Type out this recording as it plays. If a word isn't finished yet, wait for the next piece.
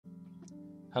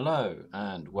Hello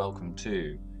and welcome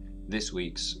to this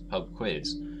week's pub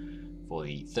quiz for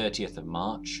the 30th of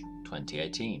March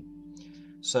 2018.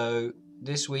 So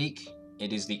this week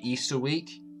it is the Easter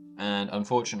week, and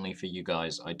unfortunately for you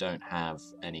guys I don't have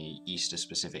any Easter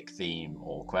specific theme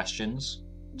or questions.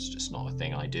 It's just not a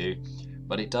thing I do,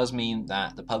 but it does mean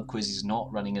that the pub quiz is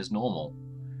not running as normal.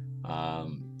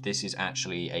 This is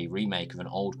actually a remake of an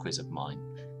old quiz of mine.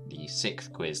 The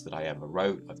 6th quiz that I ever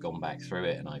wrote. I've gone back through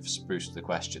it and I've spruced the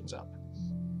questions up.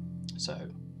 So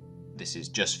this is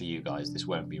just for you guys. This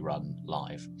won't be run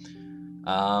live.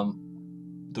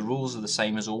 The rules are the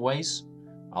same as always.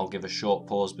 I'll give a short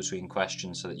pause between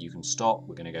questions so that you can stop.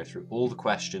 We're going to go through all the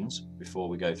questions before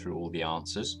we go through all the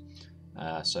answers.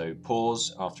 So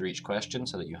pause after each question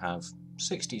so that you have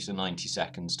 60 to 90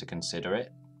 seconds to consider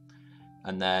it.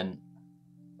 And then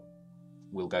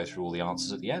we'll go through all the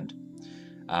answers at the end.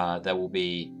 There will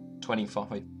be 24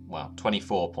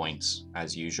 points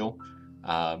as usual.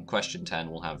 Question 10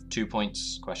 will have 2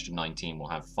 points, question 19 will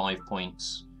have 5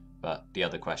 points, but the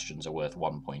other questions are worth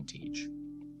 1 point each.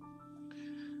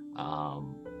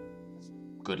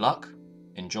 Good luck,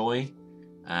 enjoy,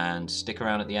 and stick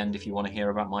around at the end if you want to hear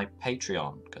about my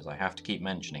Patreon, because I have to keep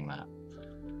mentioning that.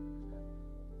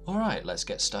 Alright, let's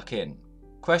get stuck in.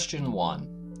 Question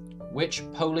 1. Which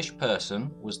Polish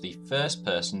person was the first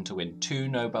person to win 2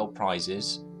 Nobel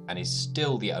Prizes and is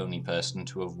still the only person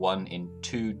to have won in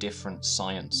 2 different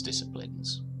science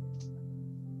disciplines?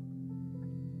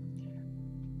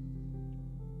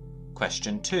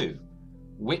 Question 2.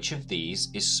 Which of these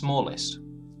is smallest?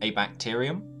 A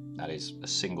bacterium, that is a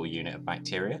single unit of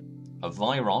bacteria, a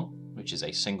viron, which is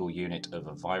a single unit of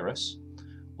a virus,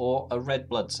 or a red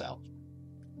blood cell?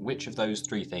 Which of those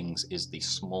 3 things is the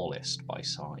smallest by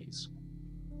size?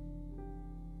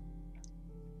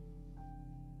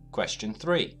 Question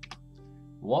 3.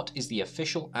 What is the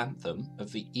official anthem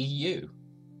of the EU?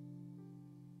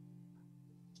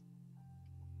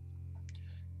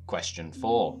 Question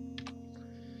 4.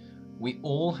 We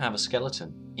all have a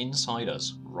skeleton inside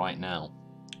us right now.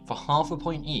 For half a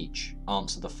point each,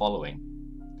 answer the following.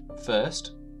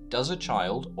 First, does a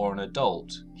child or an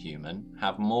adult human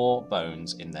have more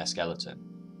bones in their skeleton?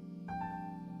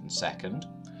 And second,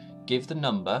 give the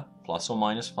number plus or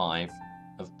minus 5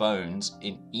 of bones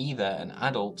in either an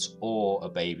adult's or a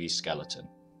baby's skeleton.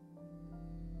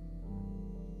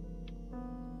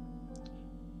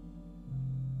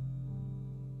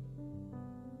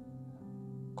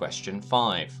 Question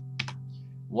 5.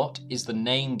 What is the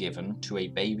name given to a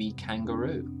baby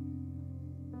kangaroo?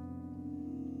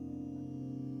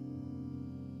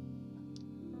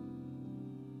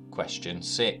 Question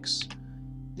 6.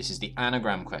 This is the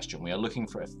anagram question. We are looking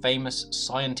for a famous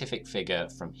scientific figure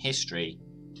from history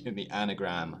in the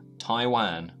anagram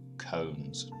Taiwan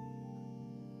cones.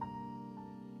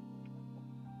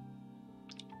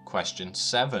 Question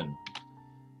 7.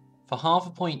 For half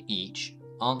a point each,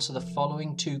 answer the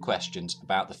following 2 questions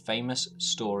about the famous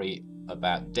story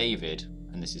about David,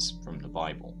 and this is from the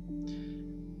Bible.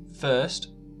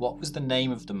 First, what was the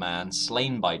name of the man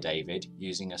slain by David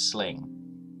using a sling?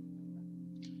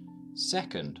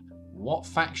 Second, what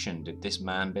faction did this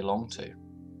man belong to?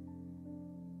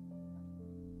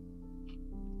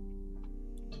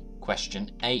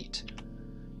 Question 8.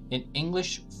 In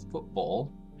English football,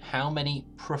 how many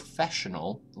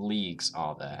professional leagues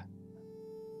are there?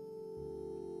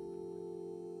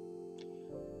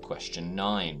 Question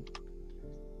 9.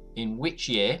 In which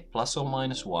year, plus or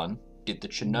minus 1, did the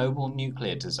Chernobyl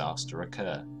nuclear disaster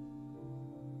occur?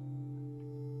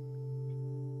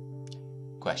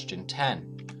 Question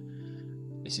 10.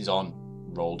 This is on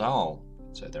Roald Dahl.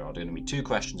 So there are going to be 2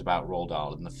 questions about Roald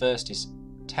Dahl, and the first is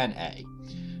 10a.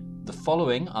 The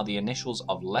following are the initials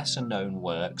of lesser known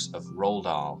works of Roald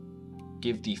Dahl.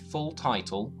 Give the full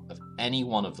title of any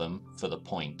one of them for the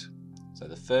point. So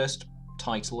the first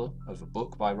title of a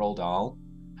book by Roald Dahl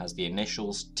has the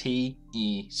initials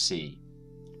T-E-C.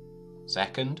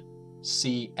 Second,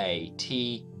 C-A-T-G-G-E.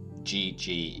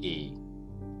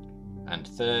 And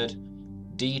third,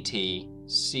 D-T-C-O-T-W.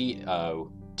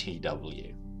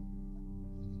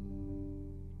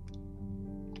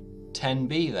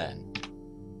 10b then.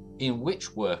 In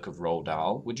which work of Roald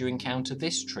Dahl would you encounter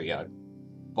this trio?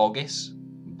 Boggis,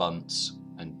 Bunce,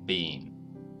 and Bean.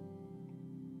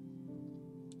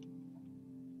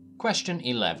 Question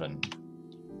 11.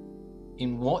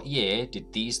 In what year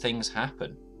did these things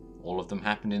happen? All of them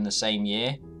happened in the same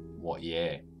year? What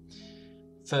year?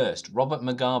 First, Robert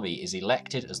Mugabe is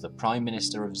elected as the Prime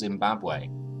Minister of Zimbabwe.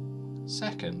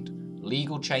 Second,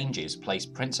 legal changes place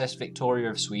Princess Victoria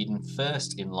of Sweden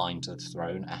first in line to the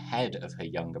throne ahead of her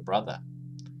younger brother.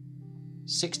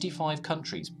 65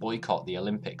 countries boycott the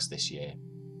Olympics this year.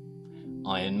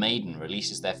 Iron Maiden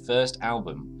releases their first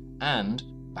album, and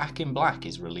Back in Black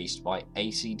is released by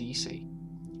AC/DC.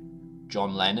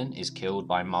 John Lennon is killed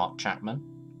by Mark Chapman.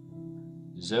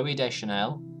 Zooey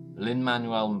Deschanel,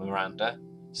 Lin-Manuel Miranda,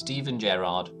 Steven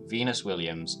Gerrard, Venus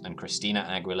Williams, and Christina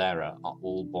Aguilera are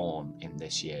all born in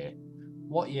this year.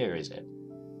 What year is it?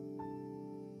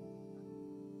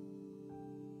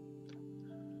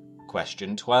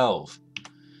 Question 12.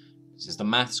 This is the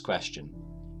maths question.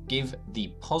 Give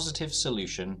the positive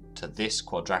solution to this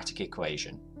quadratic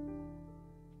equation.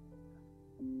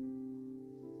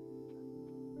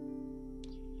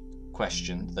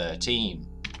 Question 13.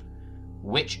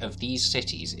 Which of these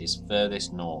cities is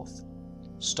furthest north?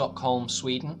 Stockholm,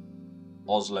 Sweden,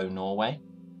 Oslo, Norway,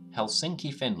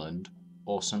 Helsinki, Finland,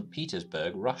 or St.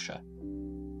 Petersburg, Russia?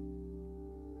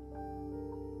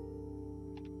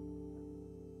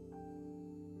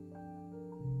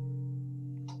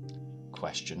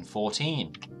 Question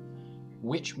 14.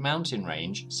 Which mountain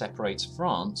range separates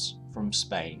France from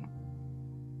Spain?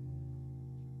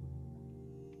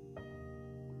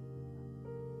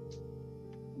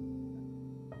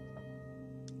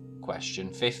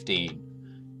 Question 15.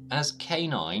 As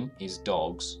canine is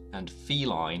dogs and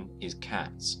feline is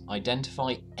cats,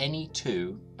 identify any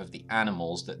two of the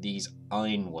animals that these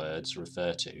 "ine" words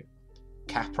refer to.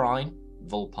 Caprine,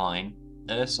 vulpine,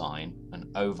 ursine, and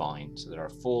ovine. So there are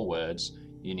 4 words.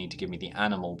 You need to give me the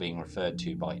animal being referred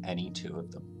to by any 2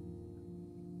 of them.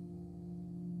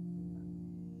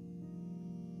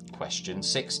 Question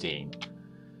 16.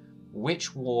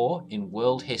 Which war in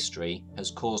world history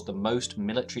has caused the most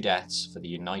military deaths for the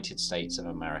United States of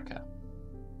America?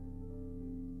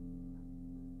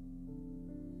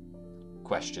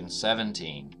 Question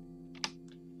 17.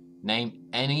 Name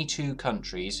any 2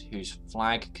 countries whose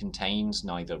flag contains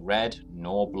neither red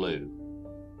nor blue.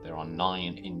 There are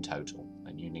 9 in total,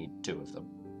 and you need 2 of them.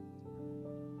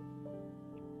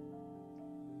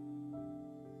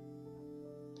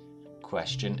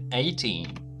 Question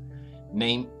 18.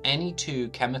 Name any 2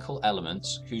 chemical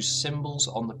elements whose symbols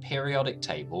on the periodic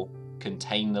table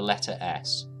contain the letter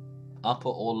S. Upper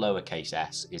or lowercase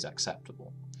s is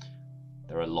acceptable.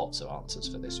 There are lots of answers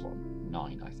for this one.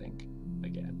 9, I think,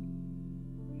 again.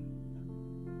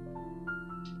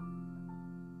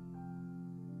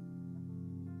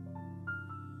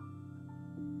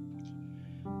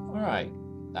 Alright,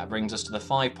 that brings us to the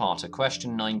 5-parter.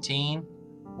 Question 19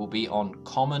 will be on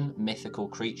common mythical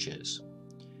creatures.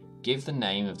 Give the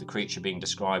name of the creature being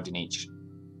described in each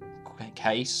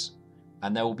case,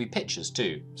 and there will be pictures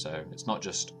too, so it's not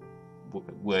just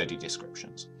wordy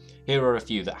descriptions. Here are a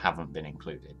few that haven't been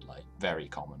included, like very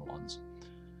common ones.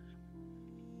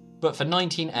 But for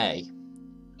 19A,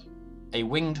 a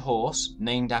winged horse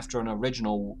named after an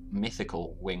original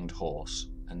mythical winged horse,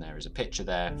 and there is a picture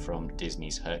there from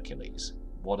Disney's Hercules.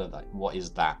 What is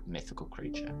that mythical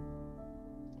creature?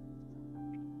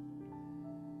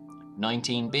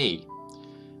 19B,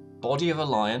 body of a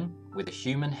lion with a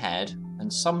human head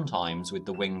and sometimes with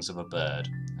the wings of a bird,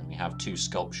 and we have 2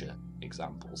 sculpture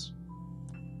examples.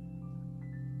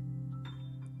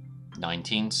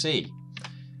 19C,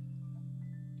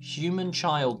 human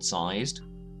child-sized,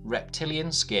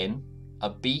 reptilian skin, a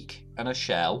beak and a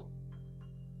shell.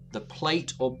 The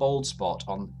plate or bald spot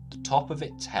on the top of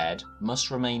its head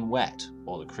must remain wet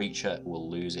or the creature will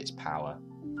lose its power.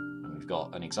 And we've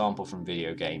got an example from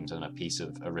video games and a piece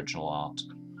of original art.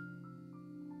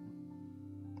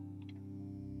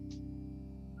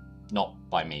 Not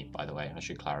by me, by the way, I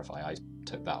should clarify, I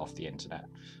took that off the internet.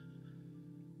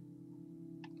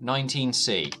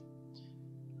 19C,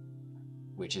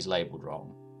 which is labelled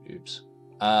wrong. Oops.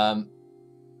 No,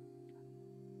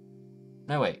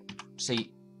 wait.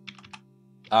 See.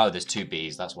 Oh, there's 2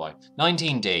 B's, that's why.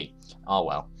 19D. Oh,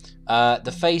 well.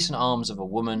 The face and arms of a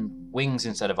woman, wings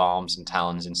instead of arms and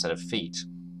talons instead of feet.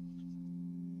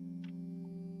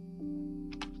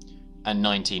 And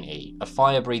 19E. A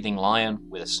fire-breathing lion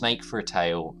with a snake for a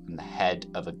tail and the head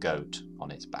of a goat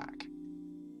on its back.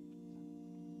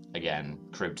 Again,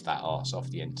 cribbed that arse off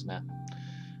the internet.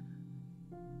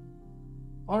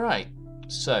 Alright,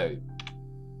 so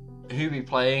who be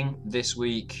playing this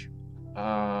week? Do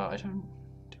I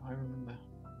remember?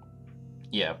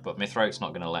 Yeah, but my throat's not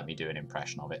going to let me do an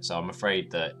impression of it, so I'm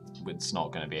afraid that it's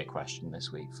not going to be a question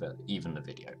this week for even the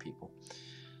video people.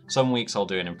 Some weeks I'll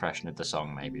do an impression of the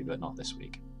song maybe, but not this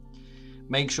week.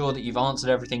 Make sure that you've answered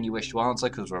everything you wish to answer,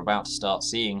 because we're about to start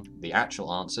seeing the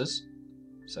actual answers.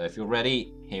 So if you're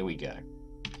ready, here we go.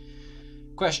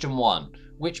 Question 1.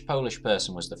 Which Polish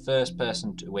person was the first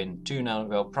person to win 2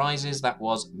 Nobel Prizes? That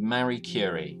was Marie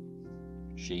Curie.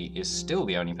 She is still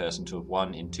the only person to have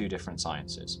won in 2 different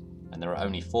sciences, and there are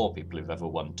only 4 people who've ever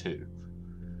won 2.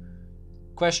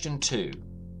 Question 2.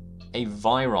 A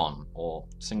viron, or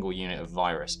single unit of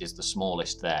virus, is the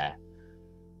smallest there.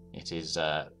 It is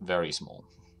very small.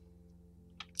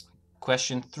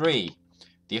 Question 3.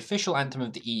 The official anthem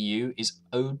of the EU is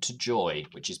Ode to Joy,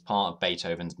 which is part of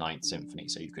Beethoven's Ninth Symphony,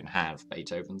 so you can have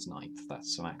Beethoven's Ninth.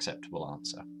 That's an acceptable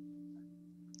answer.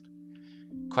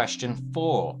 Question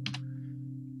 4.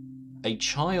 A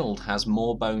child has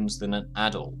more bones than an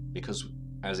adult because,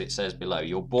 as it says below,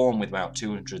 you're born with about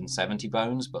 270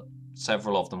 bones, but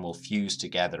several of them will fuse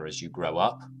together as you grow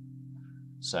up.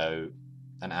 So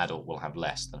an adult will have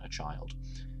less than a child.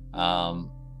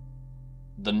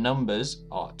 The numbers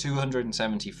are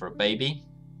 270 for a baby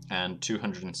and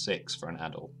 206 for an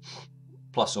adult.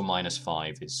 Plus or minus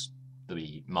 5 is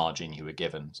the margin you were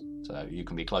given, so you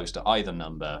can be close to either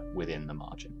number within the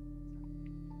margin.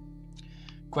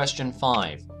 Question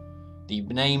 5. The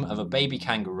name of a baby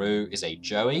kangaroo is a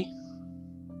joey.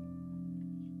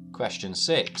 Question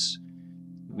 6.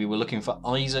 We were looking for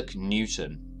Isaac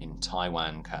Newton in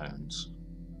Taiwan cones.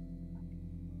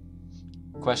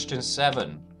 Question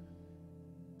 7.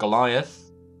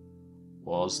 Goliath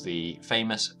was the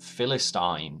famous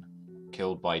Philistine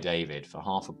killed by David for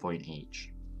half a point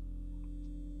each.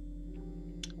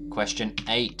 Question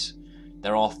 8.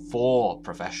 There are 4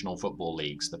 professional football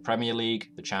leagues. The Premier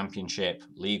League, the Championship,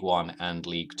 League One and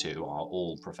League Two are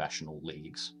all professional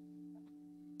leagues.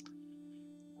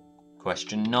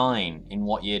 Question 9. In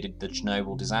what year did the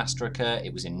Chernobyl disaster occur?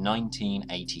 It was in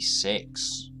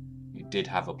 1986. You did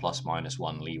have a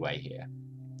 +-1 leeway here.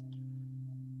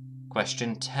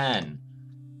 Question 10.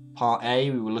 Part A,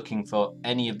 we were looking for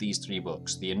any of these 3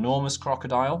 books. The Enormous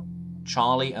Crocodile,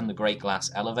 Charlie and the Great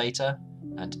Glass Elevator,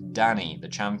 and Danny, the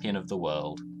Champion of the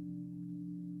World.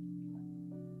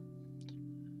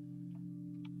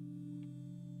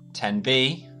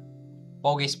 (10B)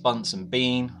 Boggis, Bunce and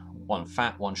Bean, one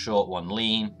fat, one short, one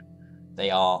lean. They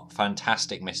are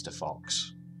fantastic Mr.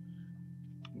 Fox.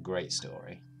 Great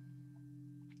story.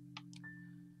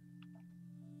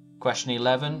 Question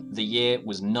 11. The year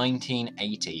was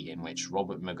 1980, in which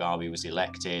Robert Mugabe was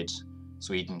elected.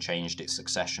 Sweden changed its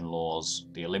succession laws,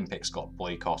 the Olympics got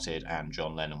boycotted, and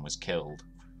John Lennon was killed.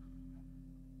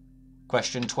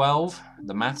 Question 12,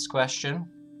 the maths question.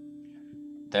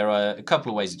 There are a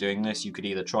couple of ways of doing this. You could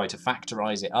either try to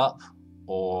factorize it up,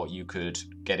 or you could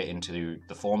get it into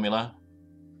the formula,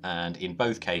 and in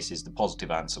both cases the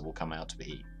positive answer will come out to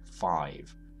be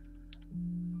 5.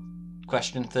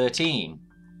 Question 13.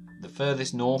 The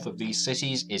furthest north of these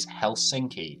cities is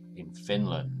Helsinki in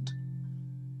Finland.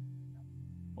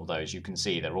 Although, as you can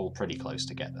see, they're all pretty close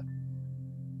together.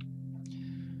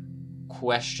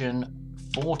 Question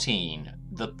 14.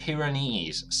 The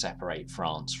Pyrenees separate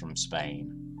France from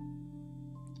Spain.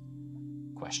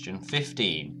 Question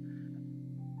 15.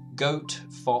 Goat,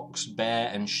 fox, bear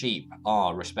and sheep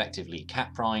are respectively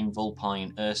caprine,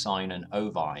 vulpine, ursine and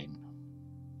ovine.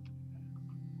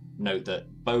 Note that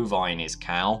bovine is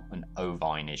cow and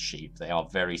ovine is sheep. They are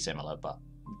very similar but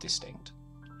distinct.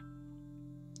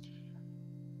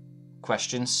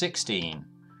 Question 16.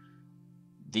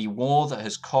 The war that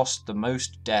has cost the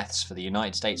most deaths for the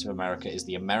United States of America is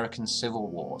the American Civil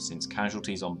War, since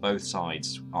casualties on both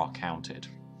sides are counted.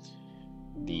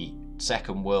 The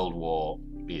Second World War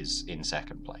is in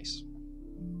second place.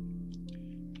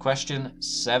 Question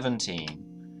 17.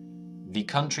 The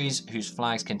countries whose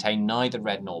flags contain neither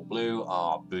red nor blue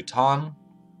are Bhutan,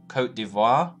 Côte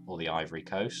d'Ivoire, or the Ivory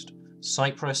Coast,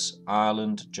 Cyprus,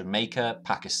 Ireland, Jamaica,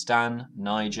 Pakistan,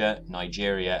 Niger,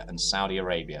 Nigeria, and Saudi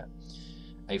Arabia.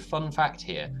 A fun fact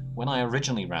here, when I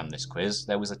originally ran this quiz,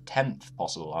 there was a 10th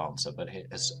possible answer, but it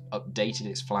has updated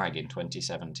its flag in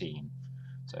 2017.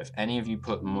 So if any of you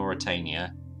put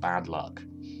Mauritania, bad luck.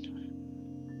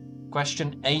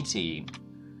 Question 18.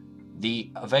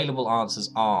 The available answers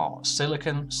are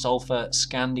silicon, sulfur,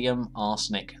 scandium,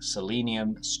 arsenic,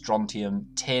 selenium, strontium,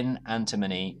 tin,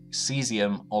 antimony,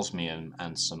 cesium, osmium,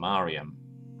 and samarium.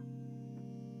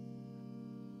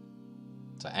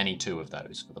 So any 2 of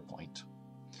those for the point.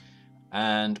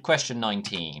 And question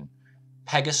 19.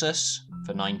 Pegasus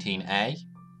for 19A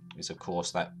is of course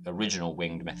that original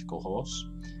winged mythical horse.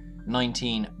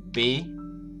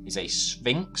 19B is a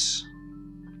sphinx.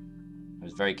 I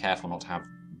was very careful not to have,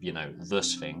 the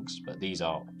Sphinx, but these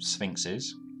are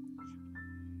sphinxes.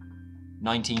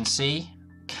 19C,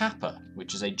 Kappa,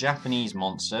 which is a Japanese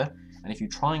monster, and if you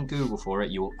try and Google for it,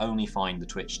 you will only find the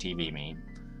Twitch TV meme.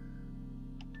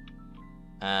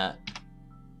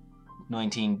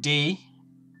 19D,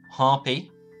 Harpy,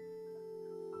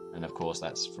 and of course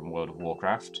that's from World of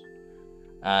Warcraft.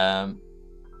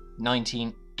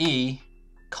 19E,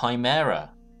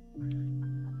 Chimera.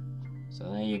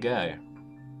 So there you go.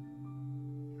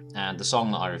 And the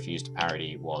song that I refused to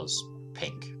parody was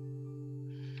Pink.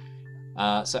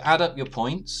 So add up your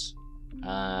points.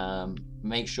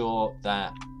 Make sure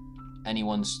that any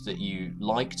ones that you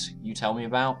liked, you tell me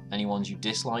about. Any ones you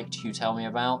disliked, you tell me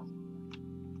about.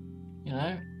 You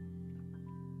know,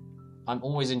 I'm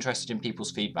always interested in people's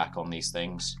feedback on these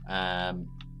things. I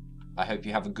hope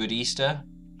you have a good Easter,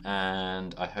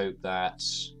 and I hope that,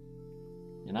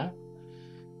 you know,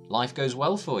 life goes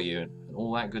well for you and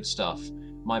all that good stuff.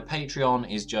 My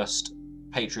Patreon is just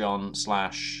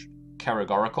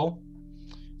Patreon/Kerigorrical,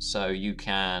 so you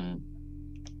can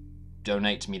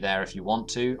donate to me there if you want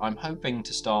to. I'm hoping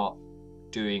to start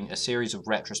doing a series of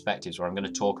retrospectives where I'm going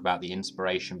to talk about the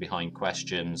inspiration behind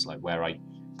questions, like where I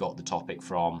got the topic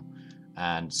from,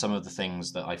 and some of the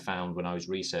things that I found when I was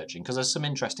researching, because there's some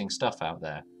interesting stuff out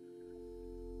there.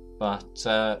 But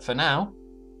for now,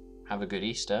 have a good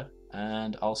Easter,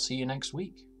 and I'll see you next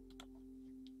week.